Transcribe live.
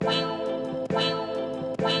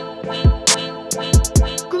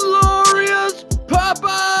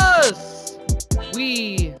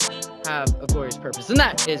and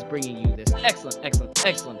that is bringing you this excellent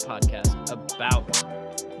podcast about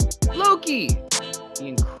Loki. The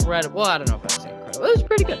incredible, well, I don't know if I'd say incredible, it was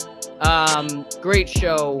pretty good. Great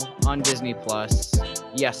show on Disney Plus.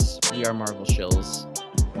 Yes, we are Marvel shills.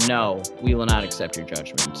 No, we will not accept your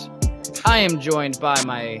judgment. I am joined by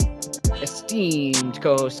my esteemed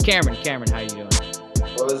co-host, Cameron. Cameron, how are you doing?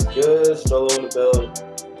 What's good? Solo in the building.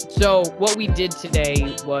 So what we did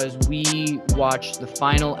today was we watched the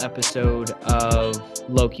final episode of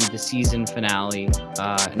Loki, the season finale,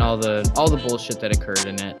 and all the bullshit that occurred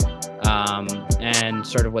in it. And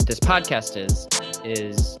sort of what this podcast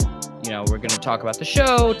is, you know, we're going to talk about the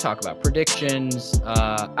show, talk about predictions,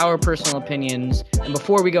 our personal opinions. And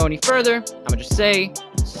before we go any further, I'm going to just say,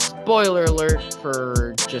 spoiler alert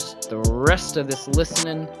for just the rest of this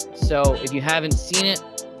listening. So if you haven't seen it,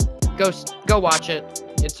 go watch it.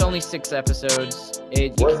 It's only 6 episodes.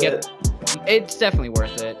 It's definitely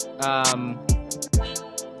worth it.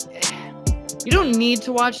 You don't need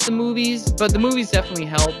to watch the movies, but the movies definitely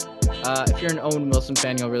help. If you're an Owen Wilson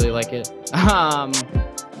fan, you'll really like it.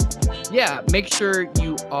 Yeah, make sure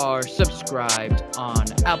you are subscribed on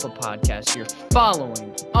Apple Podcasts. You're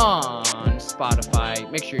following on Spotify.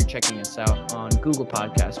 Make sure you're checking us out on Google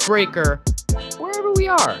Podcasts, Breaker, wherever we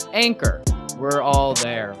are. Anchor. We're all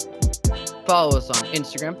there. Follow us on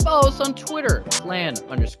Instagram. Follow us on Twitter.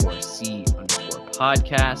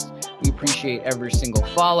 Clan_C_podcast. We appreciate every single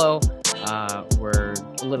follow. We're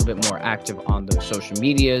a little bit more active on those social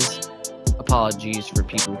medias. Apologies for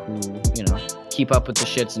people who, keep up with the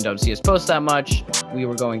shits and don't see us post that much. We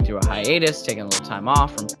were going through a hiatus, taking a little time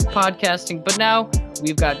off from podcasting, but now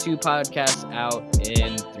we've got 2 podcasts out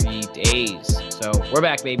in 3 days. So we're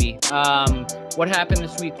back, baby. What happened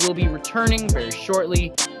this week will be returning very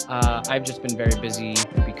shortly. I've just been very busy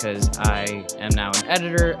because I am now an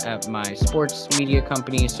editor at my sports media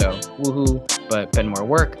company, so woohoo, but been more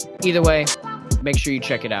work. Either way, make sure you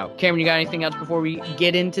check it out. Cameron, you got anything else before we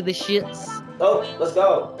get into the shits? Oh, let's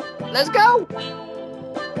go. Let's go!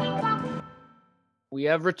 We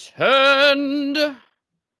have returned!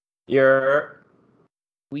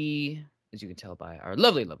 We, as you can tell by our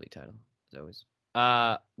lovely title, as always,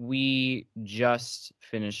 we just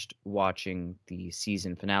finished watching the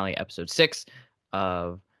season finale, episode 6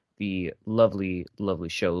 of the lovely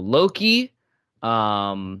show Loki.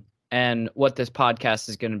 And what this podcast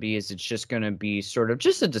is going to be is it's just going to be sort of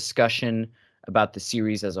just a discussion about the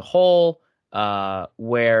series as a whole,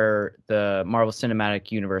 where the Marvel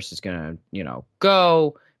Cinematic Universe is going to,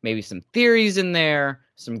 go, maybe some theories in there,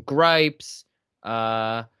 some gripes.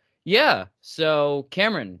 Yeah. So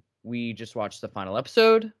Cameron, we just watched the final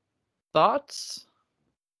episode. Thoughts?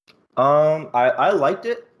 I liked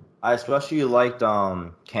it. I especially liked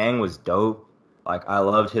Kang was dope. Like, I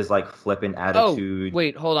loved his flippant attitude. Oh,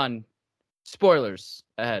 wait, hold on. Spoilers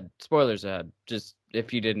ahead. Just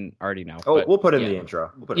if you didn't already know. Oh, we'll put it in the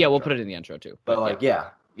intro. We'll put it in the intro too. But yeah.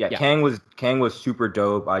 Kang was super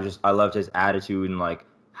dope. I loved his attitude and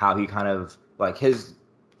how he kind of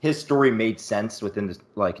his story made sense within this,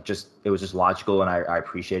 it was just logical, and I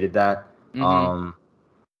appreciated that. Mm-hmm.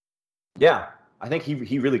 Yeah, I think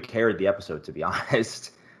he really carried the episode, to be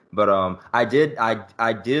honest. But I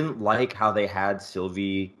didn't like how they had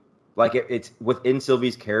Sylvie, it's within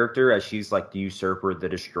Sylvie's character, as she's the usurper, the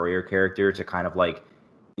destroyer character, to kind of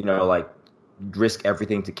risk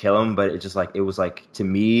everything to kill him. But it just it was to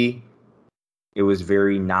me, it was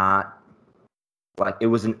very not. It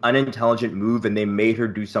was an unintelligent move, and they made her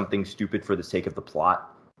do something stupid for the sake of the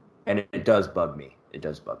plot. And it does bug me.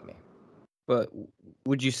 But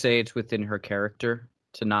would you say it's within her character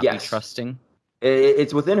to not be trusting?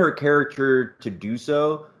 It's within her character to do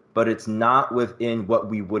so, but it's not within what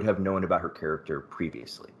we would have known about her character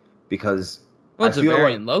previously. Because it's a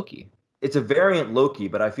variant Loki. It's a variant Loki,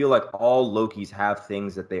 but I feel like all Lokis have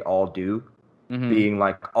things that they all do. Mm-hmm. Being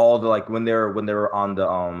all the when they were on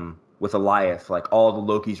the with Alioth, all the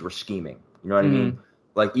Lokis were scheming. You know what mm-hmm.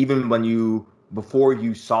 I mean? Even before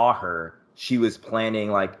you saw her, she was planning,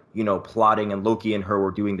 plotting, and Loki and her were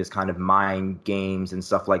doing this kind of mind games and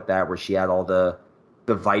stuff like that, where she had all the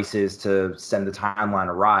devices to send the timeline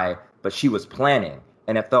awry, but she was planning.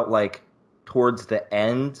 And it felt like towards the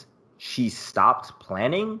end, she stopped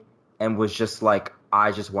planning and was just I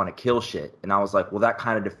just want to kill shit. And I was well, that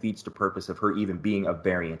kind of defeats the purpose of her even being a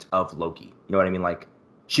variant of Loki. You know what I mean?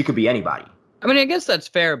 She could be anybody. I mean, I guess that's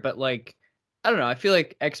fair, but I don't know. I feel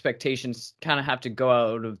like expectations kind of have to go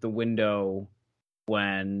out of the window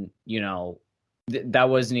when, that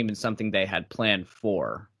wasn't even something they had planned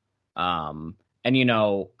for. And,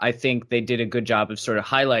 I think they did a good job of sort of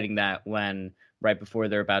highlighting that when right before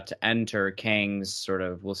they're about to enter Kang's sort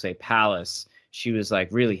of, we'll say, palace, she was like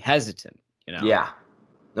really hesitant, you know? Yeah.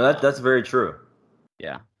 No, that's very true.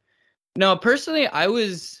 Yeah. No, personally,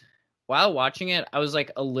 while watching it, I was like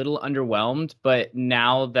a little underwhelmed, but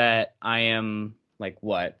now that I am like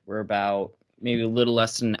we're about maybe a little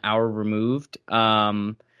less than an hour removed.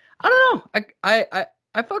 I don't know. I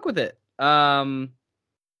fuck with it.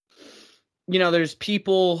 There's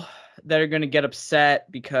people that are going to get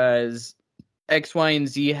upset because X, Y, and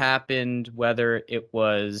Z happened, whether it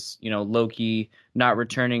was, Loki not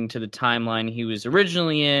returning to the timeline he was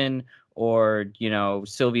originally in, or,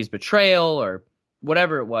 Sylvie's betrayal, or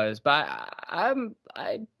whatever it was. But I don't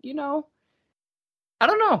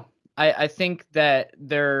know. I think that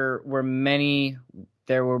there were many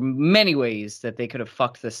ways that they could have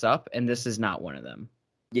fucked this up, and this is not one of them.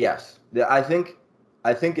 Yes. I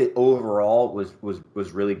think it overall was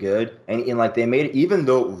really good, and like they made it, even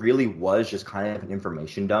though it really was just kind of an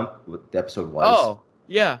information dump. What the episode was. Oh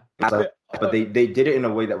yeah. But they did it in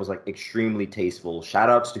a way that was like extremely tasteful. Shout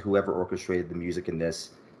outs to whoever orchestrated the music in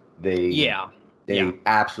this. They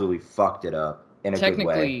absolutely fucked it up in a good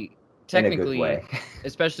way. Technically,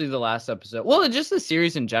 especially the last episode. Well, just the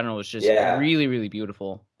series in general was just really, really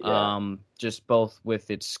beautiful. Yeah. Just both with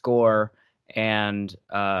its score and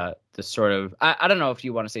the sort of I don't know if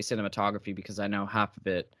you want to say cinematography, because I know half of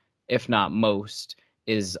it, if not most,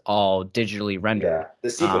 is all digitally rendered. Yeah, the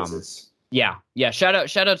sequences. Yeah. Shout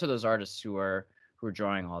out to those artists who are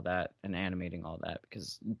drawing all that and animating all that,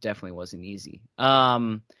 because it definitely wasn't easy.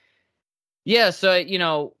 So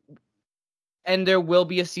and there will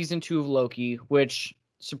be a season 2 of Loki, which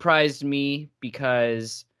surprised me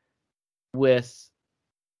because with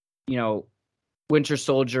Winter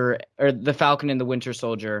Soldier, or the Falcon and the Winter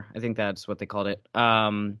Soldier, I think that's what they called it.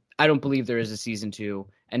 I don't believe there is a season 2,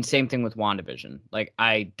 and same thing with WandaVision. Like,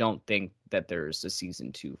 I don't think that there's a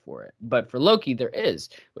season 2 for it, but for Loki there is,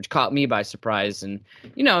 which caught me by surprise. And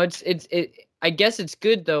I guess it's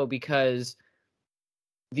good though, because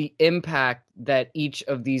the impact that each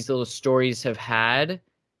of these little stories have had,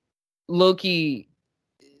 Loki,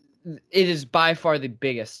 it is by far the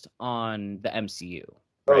biggest on the MCU.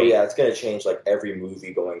 Right? Oh yeah, it's gonna change like every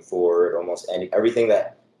movie going forward. Almost anything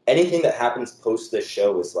that happens post this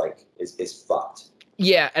show is fucked.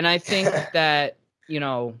 Yeah, and I think that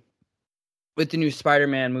with the new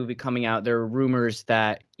Spider-Man movie coming out, there are rumors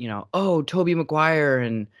that Tobey Maguire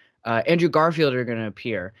and Andrew Garfield are going to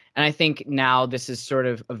appear. And I think now this is sort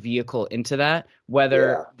of a vehicle into that,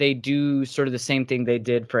 whether they do sort of the same thing they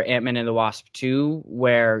did for Ant-Man and the Wasp 2,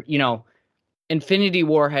 where, Infinity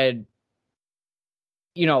War had,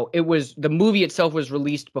 the movie itself was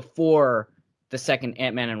released before the second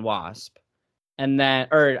Ant-Man and Wasp. And then,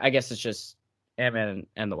 or I guess it's just Ant-Man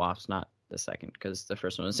and the Wasp, not the second, because the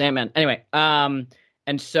first one was Ant-Man. Anyway, and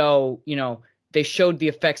so, they showed the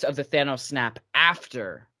effects of the Thanos snap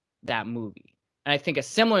after that movie. And I think a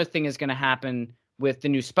similar thing is going to happen with the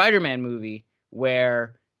new Spider-Man movie,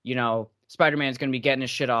 where, Spider-Man's going to be getting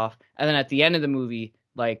his shit off. And then at the end of the movie,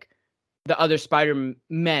 like, the other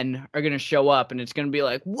Spider-Men are going to show up, and it's going to be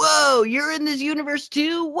like, whoa, you're in this universe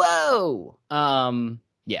too? Whoa.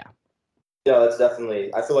 Yeah. Yeah, that's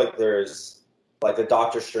definitely, I feel like there's, like, the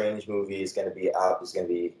Doctor Strange movie is going to be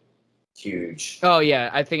huge. Oh yeah,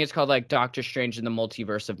 I think it's called like Doctor Strange in the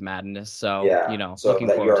Multiverse of Madness. So looking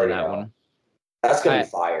forward to that one. That's gonna be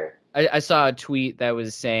fire. I saw a tweet that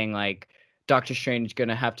was saying like Doctor Strange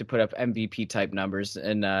gonna have to put up MVP type numbers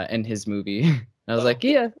in his movie. I was like,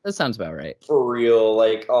 yeah, that sounds about right. For real,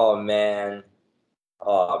 like, oh man,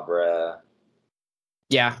 oh bruh.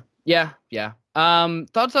 Yeah.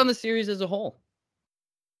 Thoughts on the series as a whole?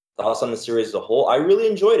 Thoughts on the series as a whole? I really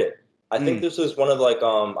enjoyed it. I think this was one of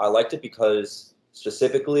I liked it because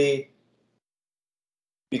specifically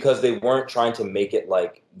because they weren't trying to make it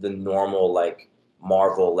like the normal like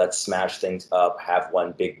Marvel, let's smash things up, have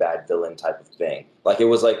one big bad villain type of thing. Like it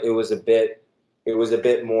was a bit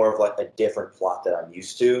more of like a different plot that I'm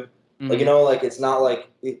used to. Mm-hmm. Like, like it's not like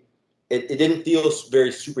it didn't feel very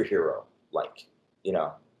superhero like,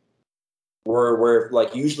 where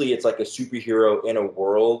like usually it's like a superhero in a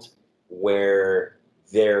world where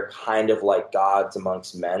they're kind of like gods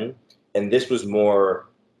amongst men. And this was more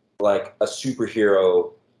like a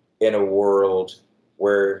superhero in a world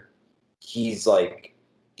where he is a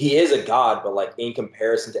god, but like in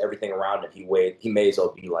comparison to everything around him, he may as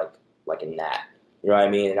well be like a gnat. You know what I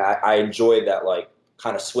mean? And I enjoyed that like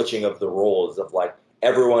kind of switching of the roles of like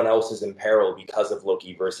everyone else is in peril because of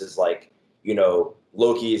Loki versus like,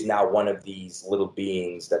 Loki is now one of these little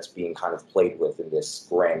beings that's being kind of played with in this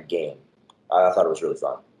grand game. I thought it was really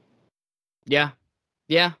fun. Yeah.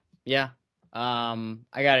 I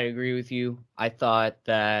gotta agree with you. I thought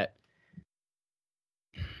that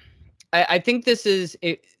I think this is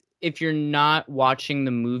if you're not watching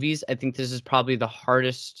the movies, I think this is probably the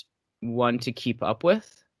hardest one to keep up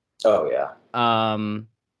with. Oh yeah.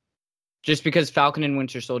 Just because Falcon and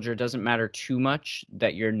Winter Soldier doesn't matter too much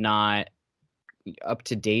that you're not up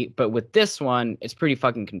to date, but with this one, it's pretty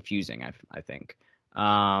fucking confusing. I think,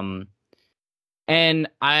 and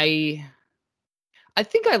I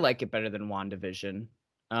think I like it better than WandaVision,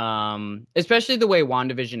 especially the way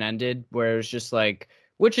WandaVision ended, where it was just like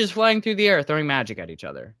witches flying through the air, throwing magic at each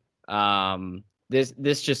other.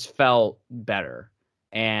 This just felt better,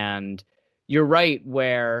 and you're right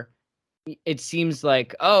where it seems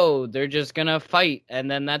like, oh, they're just gonna fight and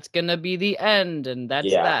then that's gonna be the end and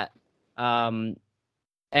that's that. And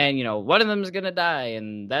one of them is gonna die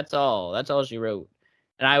and that's all she wrote.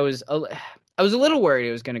 And I was a little worried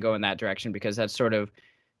it was gonna go in that direction because that's sort of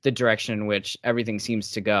the direction in which everything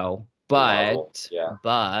seems to go. But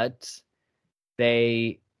I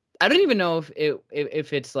don't even know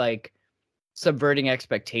if it's like subverting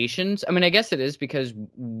expectations. I mean, I guess it is because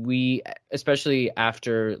we, especially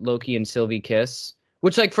after Loki and Sylvie kiss,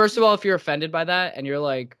 which, like, first of all, if you're offended by that and you're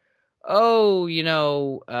like, oh,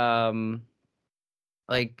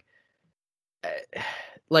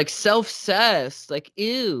 like self-cessed, like,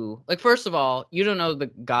 ew. Like, first of all, you don't know the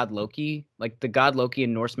god Loki. Like, the god Loki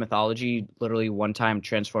in Norse mythology literally one time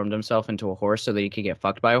transformed himself into a horse so that he could get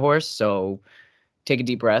fucked by a horse. So take a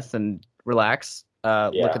deep breath and relax.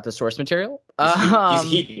 Look at the source material. He's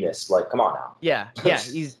hedonist. Like, come on now. Yeah,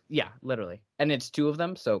 literally. And it's two of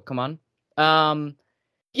them, so come on.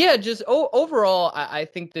 Just overall, I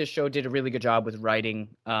think this show did a really good job with writing.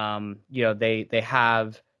 They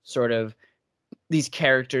have sort of these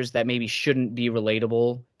characters that maybe shouldn't be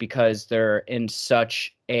relatable because they're in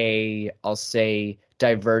such a, I'll say,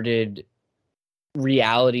 diverted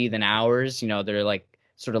reality than ours. They're like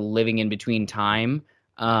sort of living in between time.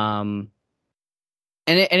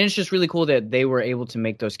 And it's just really cool that they were able to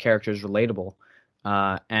make those characters relatable.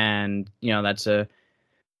 And that's a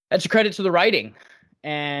credit to the writing.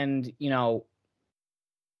 And,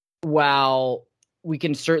 while we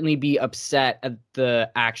can certainly be upset at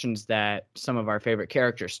the actions that some of our favorite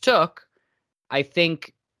characters took, I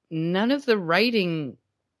think none of the writing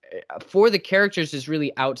for the characters is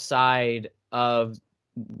really outside of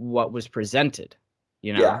what was presented,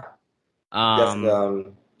 Yeah.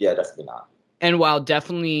 Definitely not. And while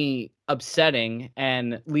definitely upsetting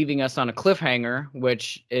and leaving us on a cliffhanger,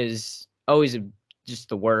 which is always just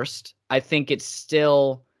the worst, I think it's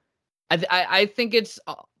still, I think it's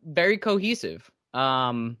very cohesive.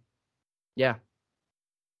 Yeah,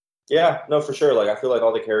 no, for sure. Like, I feel like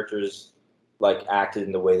all the characters like acted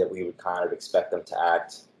in the way that we would kind of expect them to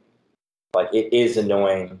act. Like, it is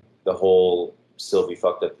annoying, the whole Sylvie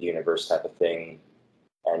fucked up the universe type of thing.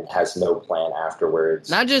 And has no plan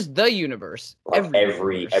afterwards. Not just the universe, like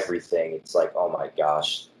everything. It's like, oh my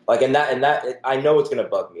gosh, like, and that I know it's gonna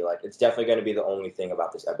bug me. Like, it's definitely gonna be the only thing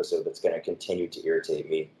about this episode that's gonna continue to irritate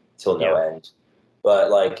me till no end.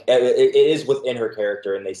 But like, it is within her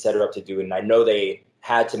character, and they set her up to do it. And I know they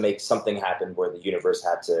had to make something happen where the universe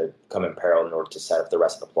had to come in peril in order to set up the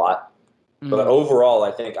rest of the plot. But overall, I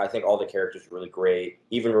think all the characters are really great.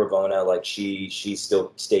 Even Ravonna, like, she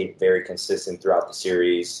still stayed very consistent throughout the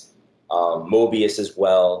series. Mobius as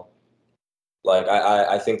well. Like,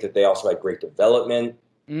 I think that they also had great development.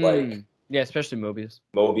 Like, yeah, especially Mobius.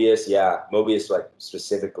 Mobius, like,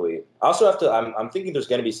 specifically. I also have to. I'm thinking there's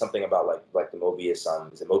going to be something about like the Mobius.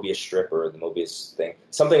 Is it Mobius strip or the Mobius thing?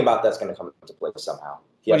 Something about that's going to come into play somehow.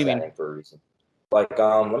 He has that name for a reason. Like,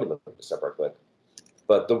 let me look this up real quick.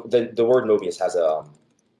 But the word Mobius has a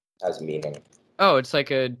meaning. Oh, it's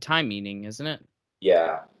like a time meaning, isn't it?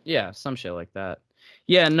 Yeah. Yeah, some shit like that.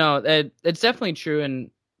 Yeah, no, it's definitely true,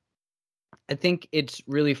 and I think it's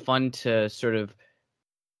really fun to sort of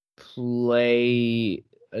play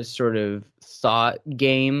a sort of thought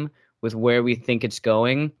game with where we think it's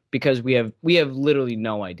going, because we have literally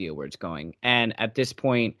no idea where it's going, and at this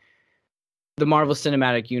point, the Marvel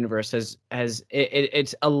Cinematic Universe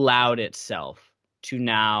it's allowed itself to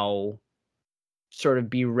now sort of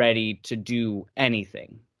be ready to do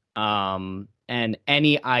anything. And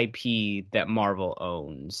any IP that Marvel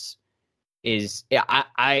owns is,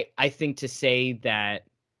 I think, to say that,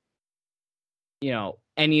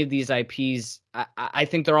 any of these IPs, I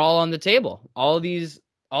think they're all on the table. All of these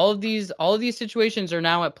situations are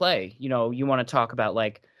now at play. You want to talk about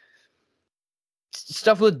like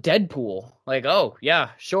stuff with Deadpool, like, oh yeah,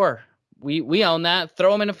 sure. We own that.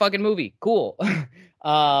 Throw them in a fucking movie. Cool. You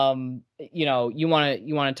want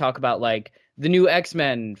to talk about like the new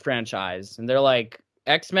X-Men franchise, and they're like,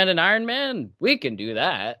 X-Men and Iron Man, we can do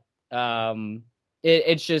that.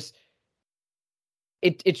 It's just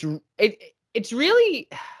it's really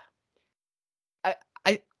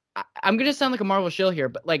I'm gonna sound like a Marvel shill here,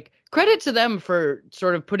 but like credit to them for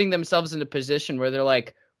sort of putting themselves in a position where they're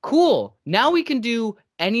like, cool, now we can do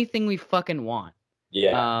anything we fucking want.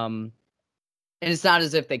 Yeah. And it's not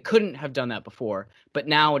as if they couldn't have done that before, but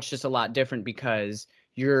now it's just a lot different because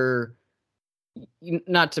you're,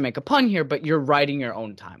 not to make a pun here, but you're writing your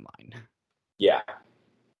own timeline. Yeah.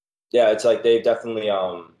 Yeah, it's like they've definitely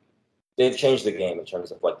they've changed the game in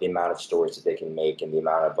terms of like the amount of stories that they can make and the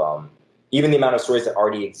amount of even the amount of stories that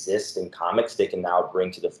already exist in comics they can now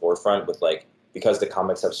bring to the forefront with like because the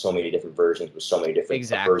comics have so many different versions with so many different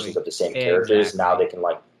versions of the same characters. Now they can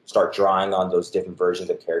like start drawing on those different versions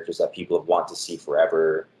of characters that people have wanted to see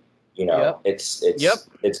forever. You know, it's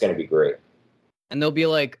going to be great. And they'll be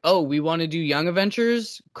like, oh, we want to do Young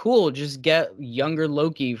Avengers? Cool, just get younger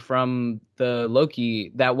Loki from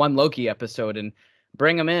that one Loki episode and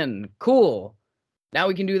bring him in. Cool. Now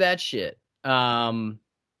we can do that shit.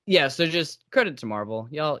 Yeah, so just credit to Marvel.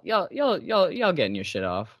 Y'all getting your shit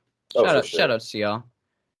off. Shout out to y'all.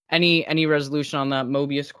 Any resolution on that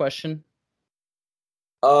Mobius question?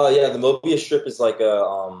 Yeah, the Mobius strip is like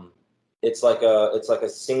it's like a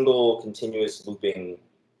single continuous looping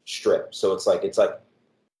strip. So it's like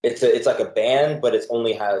a band, but it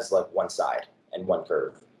only has like one side and one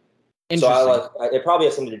curve. So it probably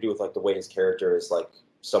has something to do with like the way his character is like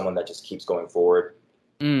someone that just keeps going forward.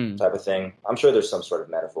 Type of thing. I'm sure there's some sort of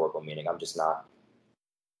metaphorical meaning. I'm just not.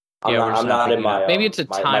 I'm not in my maybe it's a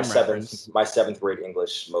time reference. My seventh grade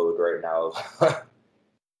English mode right now,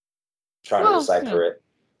 trying to decipher it.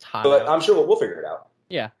 But I'm sure we'll figure it out.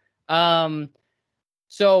 Yeah.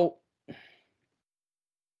 So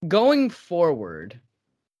going forward,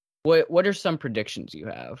 what are some predictions you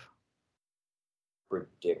have?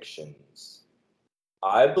 Predictions.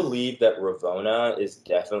 I believe that Ravonna is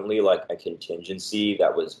definitely like a contingency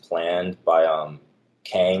that was planned by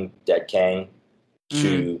Dead Kang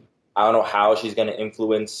to I don't know how she's going to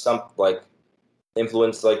influence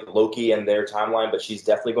Loki and their timeline, but she's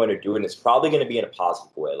definitely going to do it, and it's probably going to be in a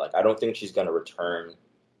positive way. Like I don't think she's going to return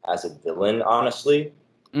as a villain, honestly,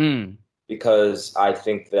 because I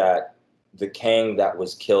think that the Kang that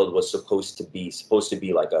was killed was supposed to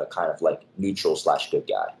be like a kind of like neutral / good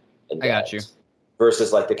guy. I got you.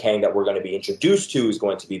 Versus like the Kang that we're going to be introduced to is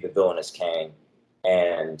going to be the villainous Kang.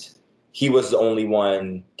 And he was the only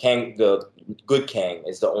one, the good Kang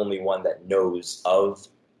is the only one that knows of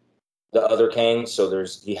the other Kang. So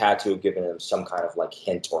he had to have given him some kind of like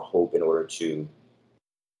hint or hope in order to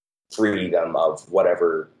free them of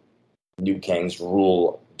whatever new Kang's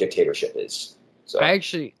rule dictatorship is. So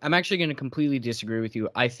I'm actually going to completely disagree with you.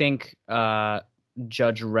 I think,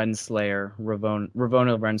 Judge Renslayer, Ravonna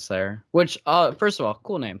Renslayer, which first of all,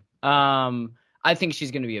 cool name. I think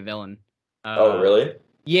she's going to be a villain. Oh, really?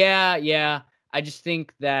 Yeah. I just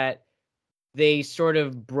think that they sort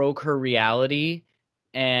of broke her reality,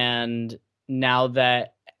 and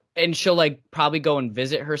she'll like probably go and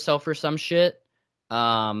visit herself or some shit.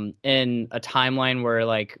 In a timeline where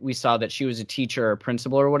like we saw that she was a teacher or a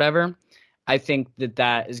principal or whatever. I think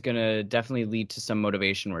that is going to definitely lead to some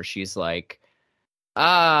motivation where she's like,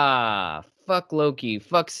 fuck Loki,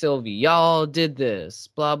 fuck Sylvie, y'all did this,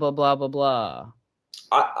 blah blah blah blah blah.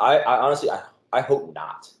 I honestly I hope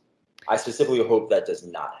not. I specifically hope that does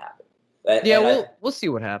not happen. We'll see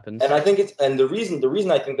what happens. And I think the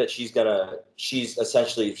reason I think that she's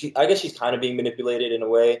essentially I guess she's kind of being manipulated in a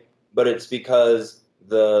way, but it's because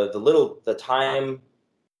the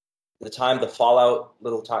Fallout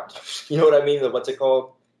little time, you know what I mean? What's it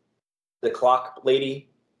called? The clock lady.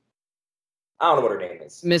 I don't know what her name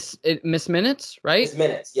is. Miss Minutes, right? Miss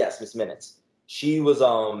Minutes, yes, Miss Minutes. She was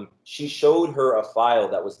she showed her a file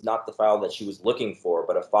that was not the file that she was looking for,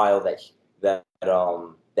 but a file that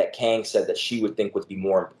Kang said that she would think would be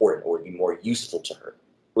more important or would be more useful to her.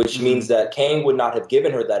 Which means that Kang would not have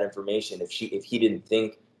given her that information if he didn't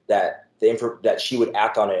think that that she would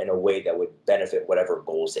act on it in a way that would benefit whatever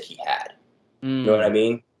goals that he had. You know what I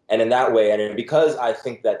mean? And in that way, and because I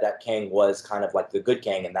think that Kang was kind of like the good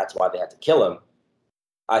Kang, and that's why they had to kill him,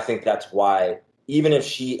 I think that's why, even if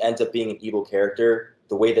she ends up being an evil character,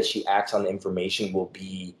 the way that she acts on the information will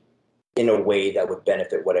be in a way that would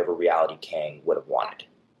benefit whatever reality Kang would have wanted.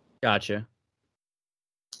 Gotcha.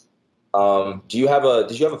 Did you have a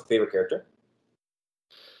favorite character?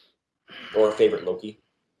 Or a favorite Loki?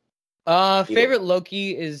 Favorite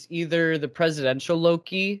Loki is either the presidential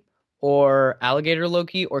Loki or alligator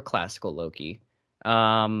Loki or classical Loki.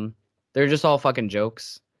 They're just all fucking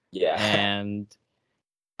jokes. Yeah. And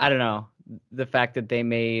I don't know. The fact that they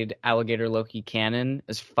made alligator Loki canon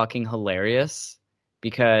is fucking hilarious.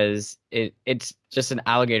 because it's just an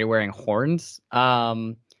alligator wearing horns.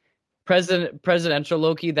 Presidential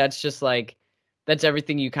Loki, that's just like that's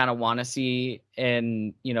everything you kind of want to see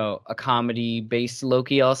in, you know, a comedy based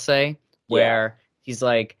Loki, I'll say, where he's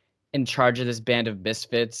like in charge of this band of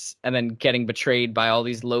misfits and then getting betrayed by all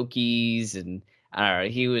these Lokis. And I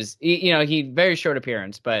don't know, he very short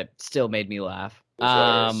appearance, but still made me laugh.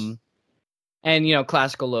 And, you know,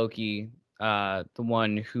 classical Loki, the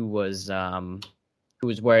one who was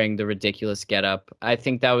wearing the ridiculous getup. I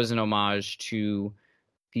think that was an homage to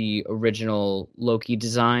the original Loki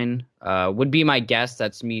design. Would be my guess.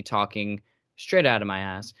 That's me talking straight out of my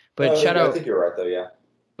ass. But I think you're right, though, yeah.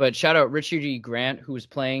 But shout out Richard E. Grant, who was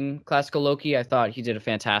playing classical Loki. I thought he did a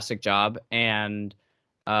fantastic job. And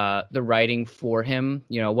the writing for him,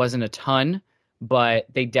 you know, wasn't a ton, but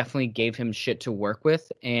they definitely gave him shit to work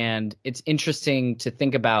with. And it's interesting to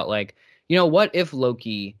think about, like, you know, what if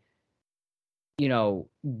Loki, you know,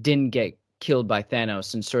 didn't get killed by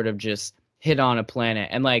Thanos and sort of just hit on a planet?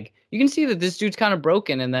 And like, you can see that this dude's kind of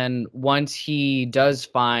broken. And then once he does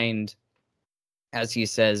find, as he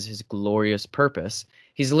says, his glorious purpose,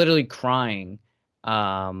 he's literally crying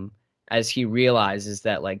as he realizes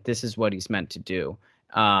that, like, this is what he's meant to do.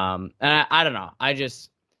 And I don't know.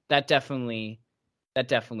 That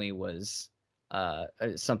definitely was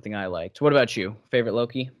something I liked. What about you? Favorite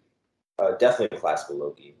Loki? Definitely classical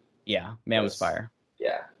Loki. Yeah, man was fire.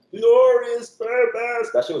 Yeah. Glorious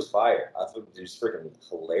purpose. That shit was fire. I thought it was freaking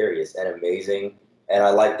hilarious and amazing. And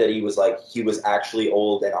I like that he was actually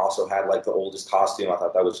old and also had like the oldest costume. I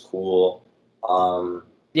thought that was cool.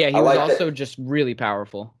 Yeah, he was also just really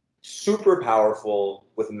powerful. Super powerful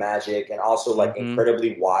with magic, and also like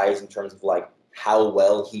incredibly wise in terms of like how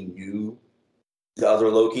well he knew the other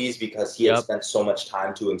Lokis, because he had spent so much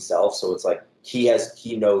time to himself. So it's like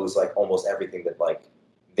he knows like almost everything that like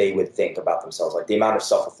they would think about themselves. Like the amount of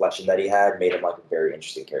self-reflection that he had made him like a very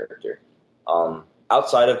interesting character.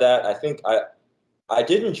 Outside of that, I think I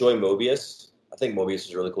did enjoy Mobius. I think Mobius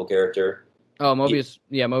is a really cool character. Oh, Mobius.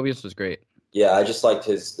 Mobius was great. Yeah, I just liked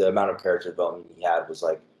the amount of character development he had was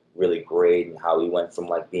like really great, and how he went from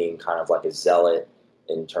like being kind of like a zealot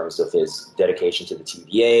in terms of his dedication to the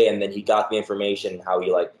TVA, and then he got the information, and how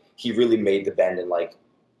he really made the bend, and like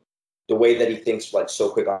the way that he thinks like so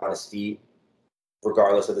quick on his feet,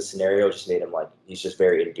 regardless of the scenario, just made him like he's just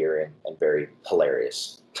very endearing and very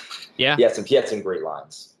hilarious. Yeah, he had some great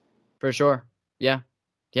lines for sure. Yeah,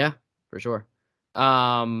 for sure.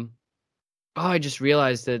 I just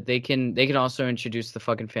realized that they can also introduce the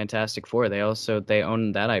fucking Fantastic Four. They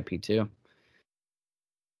own that IP too.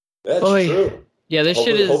 That's true. Yeah,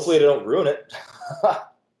 hopefully they don't ruin it.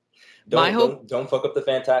 Don't fuck up the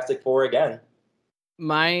Fantastic Four again.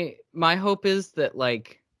 My hope is that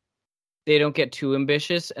like they don't get too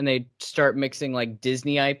ambitious and they start mixing like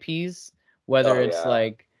Disney IPs, whether it's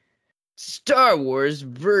like Star Wars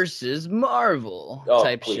versus Marvel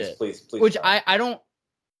type shit. Please, which I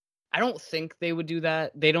don't think they would do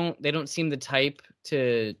that. They don't seem the type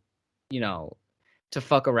to, you know, to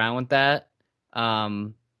fuck around with that.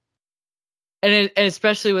 And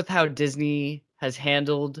especially with how Disney has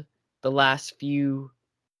handled the last few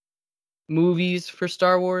movies for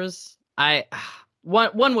Star Wars,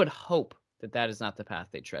 one would hope that is not the path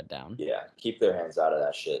they tread down. Yeah, keep their hands out of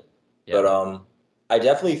that shit. Yeah. But I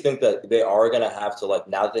definitely think that they are gonna have to, like,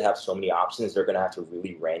 now that they have so many options, they're gonna have to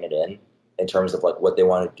really rein it in terms of like what they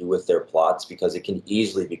want to do with their plots, because it can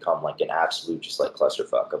easily become like an absolute just like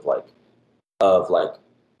clusterfuck of like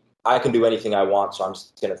I can do anything I want, so I'm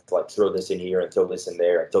just gonna like throw this in here and throw this in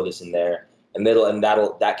there and throw this in there, and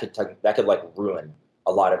that could like ruin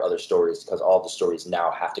a lot of other stories, because all the stories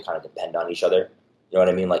now have to kind of depend on each other. You know what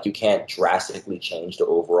I mean? Like you can't drastically change the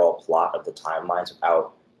overall plot of the timelines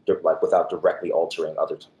without directly altering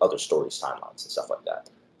other stories' timelines and stuff like that.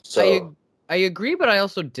 So I agree, but I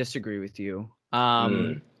also disagree with you.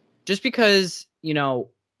 Just because, you know,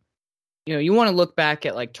 you want to look back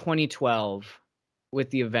at like 2012 with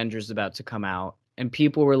the Avengers about to come out, and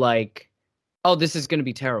people were like, oh, this is going to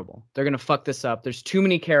be terrible. They're going to fuck this up. There's too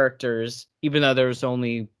many characters, even though there's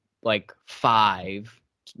only like 5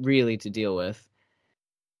 really to deal with.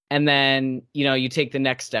 And then, you know, you take the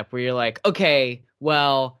next step where you're like, okay,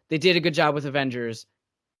 well, they did a good job with Avengers,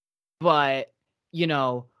 but, you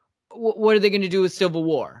know, what are they going to do with Civil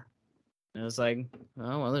War? And it was like,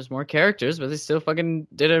 oh, well, there's more characters, but they still fucking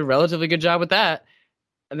did a relatively good job with that.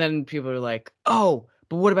 And then people are like, oh,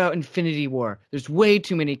 but what about Infinity War? There's way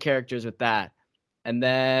too many characters with that. And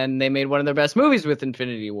then they made one of their best movies with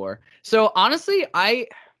Infinity War. So honestly,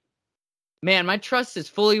 my trust is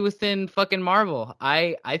fully within fucking Marvel.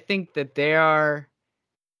 I think that they are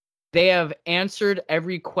they have answered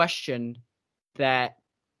every question that,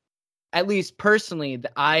 at least personally,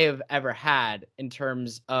 that I have ever had in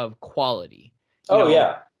terms of quality.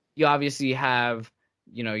 Yeah. You obviously have,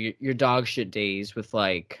 your dog shit days with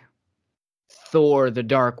like Thor: The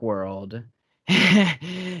Dark World.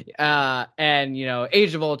 And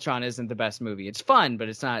Age of Ultron isn't the best movie. It's fun, but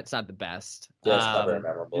it's not the best. Yeah, it's not very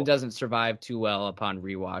memorable. It doesn't survive too well upon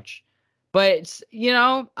rewatch. But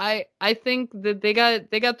I think that they got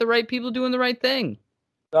the right people doing the right thing.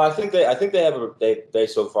 No, I think they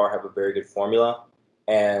so far have a very good formula,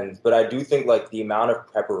 but I do think like the amount of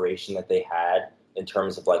preparation that they had in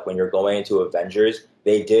terms of like when you're going into Avengers,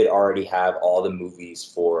 they did already have all the movies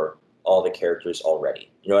for all the characters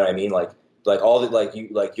already. You know what I mean? Like all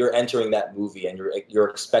the you're entering that movie and you're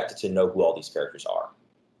expected to know who all these characters are.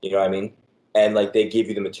 You know what I mean? And like they give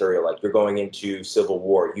you the material. Like you're going into Civil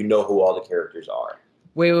War, you know who all the characters are.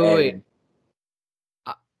 Wait.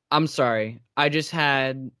 I'm sorry. I just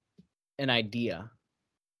had an idea.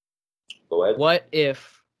 Go ahead. What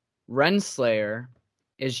if Renslayer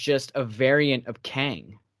is just a variant of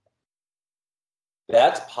Kang?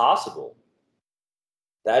 That's possible.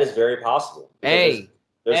 That is very possible.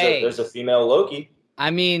 There's a female Loki.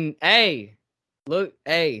 I mean, look,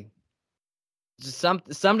 just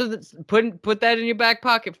put that in your back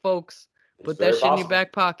pocket, folks. Put that shit in your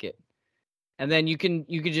back pocket, and then you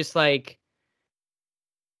could just like.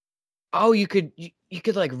 Oh, you could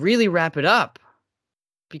like really wrap it up,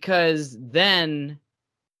 because then,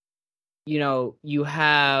 you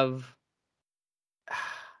have.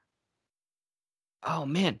 Oh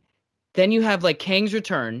man, then you have like Kang's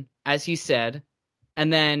return, as he said,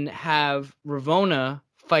 and then have Ravonna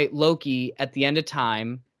fight Loki at the end of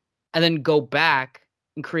time, and then go back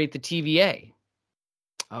and create the TVA.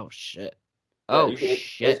 Oh shit!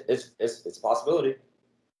 Shit! It's a possibility.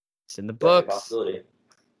 It's in the books. Definitely a possibility.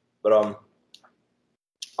 But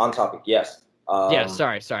on topic, yes. Yeah,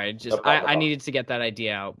 sorry. Just I needed to get that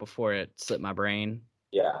idea out before it slipped my brain.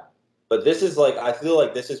 Yeah, but this is like I feel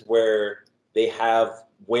like this is where they have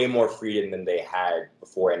way more freedom than they had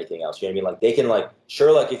before anything else. You know what I mean? Like they can like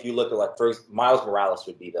if you look at like first Miles Morales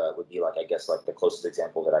would be like I guess like the closest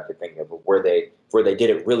example that I could think of where they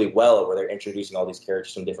did it really well, where they're introducing all these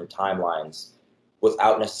characters from different timelines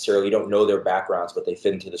without necessarily you don't know their backgrounds, but they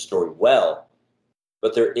fit into the story well.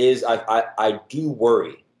 But there is, I do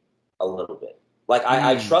worry a little bit. Like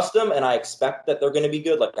I trust them and I expect that they're going to be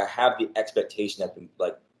good. Like I have the expectation that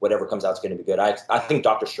like whatever comes out is going to be good. I think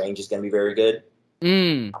Doctor Strange is going to be very good.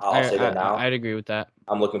 I'll say that now. I'd agree with that.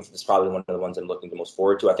 I'm looking for this. Probably one of the ones I'm looking the most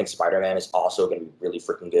forward to. I think Spider-Man is also going to be really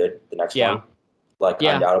freaking good. The next one, like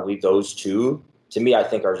undoubtedly, those two to me, I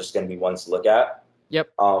think are just going to be ones to look at. Yep.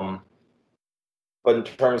 But in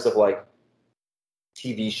terms of like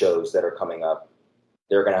TV shows that are coming up.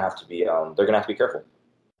 They're gonna have to be careful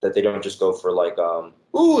that they don't just go for like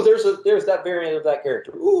ooh there's that variant of that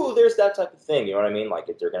character, ooh there's that type of thing, you know what I mean? Like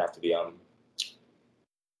they're gonna have to be a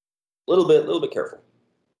little bit careful.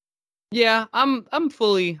 Yeah, I'm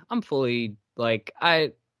fully like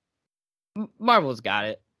Marvel's got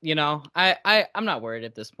it, I'm not worried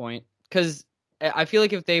at this point, because I feel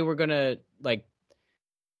like if they were gonna like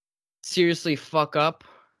seriously fuck up,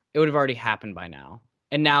 it would have already happened by now.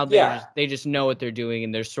 And now they just know what they're doing,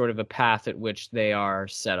 and there's sort of a path at which they are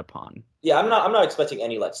set upon. Yeah, I'm not expecting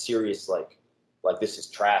any like serious like this is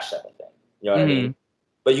trash type of thing. You know what I mean?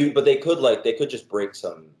 But they could just break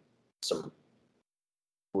some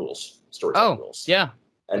rules, storytelling rules. Yeah.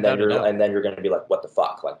 And then you're going to be like, what the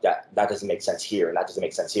fuck? Like that doesn't make sense here, and that doesn't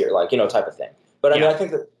make sense here, like type of thing. But I mean, I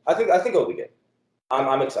think it'll be good.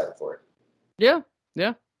 I'm excited for it. Yeah.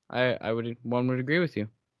 One would agree with you.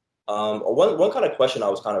 One kind of question I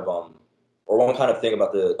was kind of or one kind of thing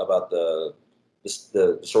about the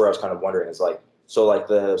story I was kind of wondering is like so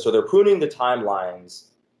they're pruning the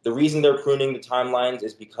timelines. The reason they're pruning the timelines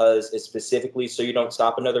is because it's specifically so you don't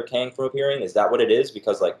stop another Kang from appearing. Is that what it is?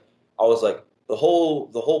 Because like I was like the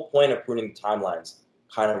whole point of pruning the timelines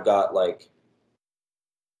kind of got like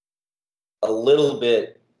a little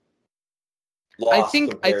bit lost. I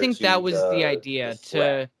think that was the idea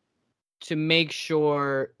to make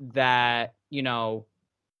sure that,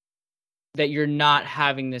 that you're not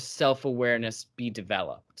having this self-awareness be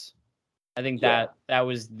developed. I think that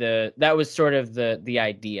was sort of the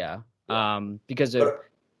idea. Because of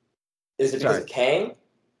is it because of Kang?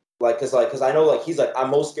 Because I know he's like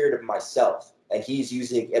I'm most scared of myself, and he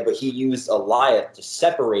used Alioth to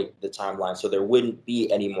separate the timeline so there wouldn't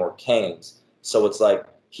be any more Kangs. So it's like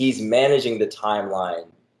he's managing the timeline.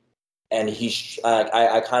 And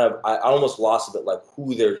I almost lost a bit like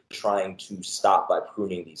who they're trying to stop by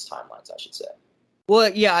pruning these timelines, I should say. Well,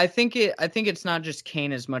 yeah, I think it's not just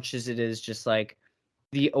Kane as much as it is just like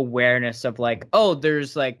the awareness of like, oh,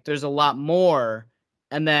 there's a lot more.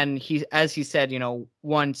 And then as he said,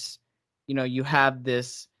 once, you have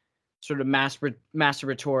this sort of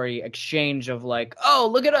masturbatory exchange of like, oh,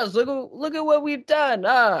 look at us, look at what we've done.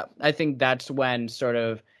 I think that's when sort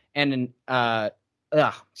of, excuse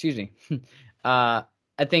me. I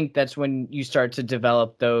think that's when you start to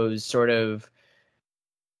develop those sort of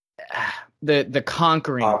the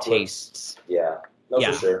conquering tastes. Yeah. No,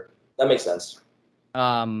 for sure. That makes sense.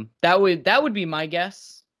 That would be my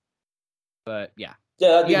guess. But yeah.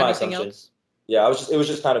 Yeah, that'd be my assumption. Else? Yeah, it was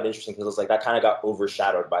just kind of interesting because it was like that kind of got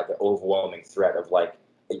overshadowed by the overwhelming threat of like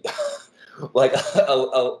like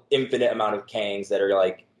a infinite amount of Kangs that are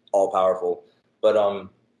like all powerful. But do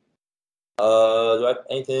I have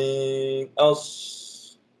anything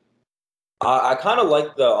else? I kind of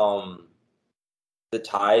like the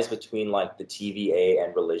ties between like the TVA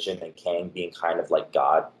and religion and Kang being kind of like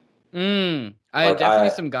God. Definitely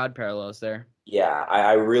some God parallels there. Yeah,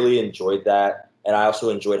 I really enjoyed that. And I also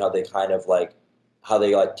enjoyed how they kind of like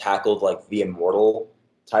tackled like the immortal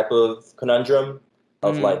type of conundrum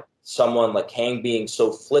of like someone like Kang being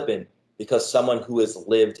so flippant because someone who has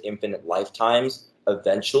lived infinite lifetimes,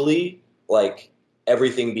 eventually like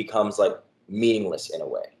everything becomes like meaningless in a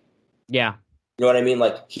way. Yeah. You know what I mean?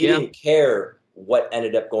 Like he didn't care what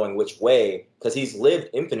ended up going which way because he's lived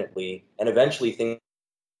infinitely and eventually things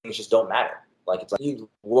just don't matter. Like it's like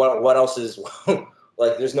what else is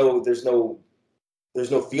like there's no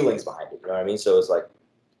feelings behind it, you know what I mean? So it's like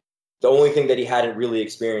the only thing that he hadn't really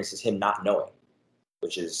experienced is him not knowing,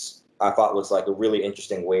 which is I thought was like a really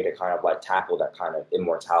interesting way to kind of like tackle that kind of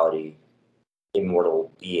immortal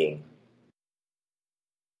being.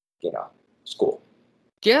 It's cool.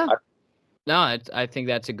 Yeah. I think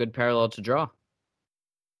that's a good parallel to draw.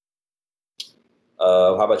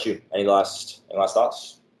 How about you? Any last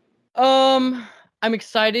thoughts? I'm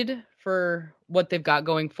excited for what they've got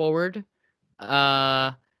going forward.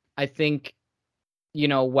 I think,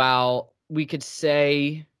 while we could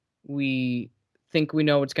say we think we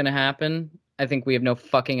know what's going to happen, I think we have no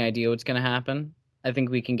fucking idea what's going to happen. I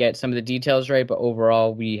think we can get some of the details right, but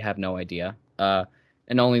overall we have no idea.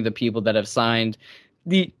 And only the people that have signed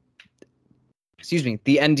the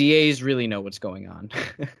NDAs really know what's going on.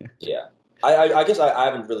 Yeah. I guess I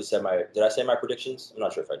haven't really said did I say my predictions? I'm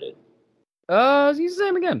not sure if I did. You say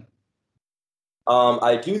them again.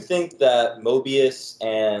 I do think that Mobius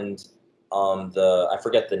and I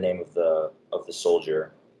forget the name of the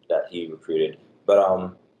soldier that he recruited,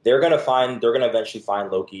 but they're gonna eventually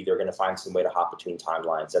find Loki. They're gonna find some way to hop between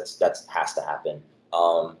timelines. That has to happen.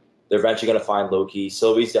 They're eventually gonna find Loki.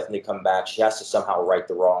 Sylvie's definitely come back. She has to somehow right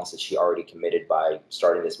the wrongs that she already committed by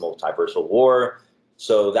starting this multiversal war.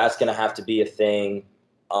 So that's gonna have to be a thing.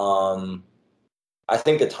 I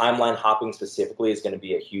think the timeline hopping specifically is going to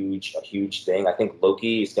be a huge thing. I think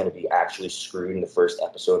Loki is going to be actually screwed in the first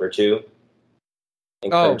episode or two.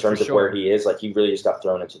 In terms of where he is, like he really just got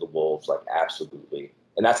thrown into the wolves, like absolutely.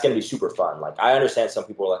 And that's going to be super fun. Like I understand some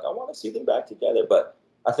people are like, I want to see them back together, but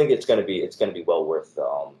I think it's going to be well worth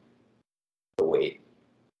the wait.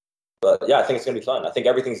 But yeah, I think it's going to be fun. I think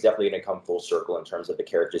everything's definitely going to come full circle in terms of the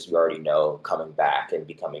characters we already know coming back and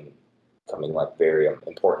becoming like very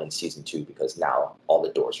important in season 2 because now all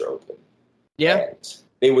the doors are open. Yeah. And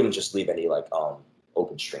they wouldn't just leave any like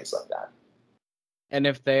open strings like that. And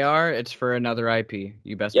if they are, it's for another IP.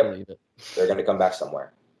 You best believe it. They're going to come back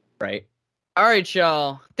somewhere. Right. All right,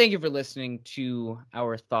 y'all. Thank you for listening to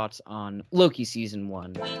our thoughts on Loki Season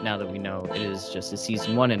 1. Now that we know it is just a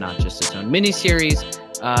Season 1 and not just its own miniseries,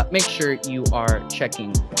 make sure you are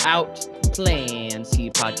checking out Plan C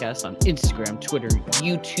Podcast on Instagram, Twitter,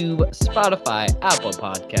 YouTube, Spotify, Apple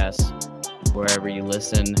Podcasts, wherever you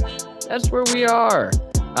listen. That's where we are.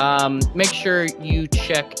 Make sure you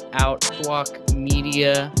check out Thwok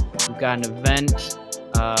Media. We've got an event.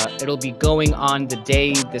 It'll be going on the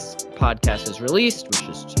day this podcast is released, which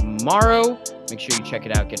is tomorrow. Make sure you check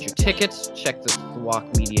it out. Get your tickets. Check the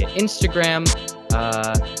Thwok Media Instagram.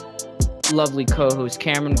 Lovely co-host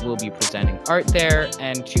Cameron will be presenting art there,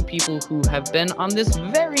 and 2 people who have been on this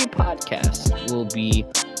very podcast will be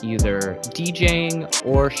either DJing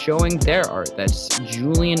or showing their art. That's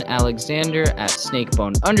Julian Alexander at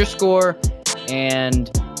snakebone_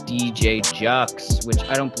 and DJ Jux, which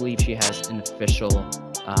I don't believe she has an official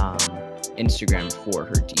Instagram for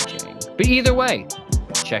her DJing. But either way,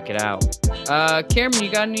 check it out. Cameron, you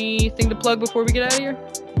got anything to plug before we get out of here?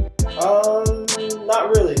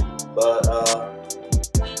 Not really, but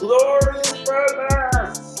glorious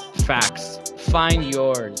purpose. Facts. Find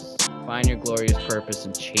yours. Find your glorious purpose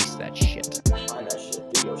and chase that shit. Find that shit.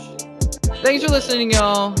 Thanks for listening,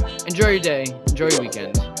 y'all. Enjoy your day. Enjoy your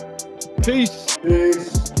weekend. Peace. Peace.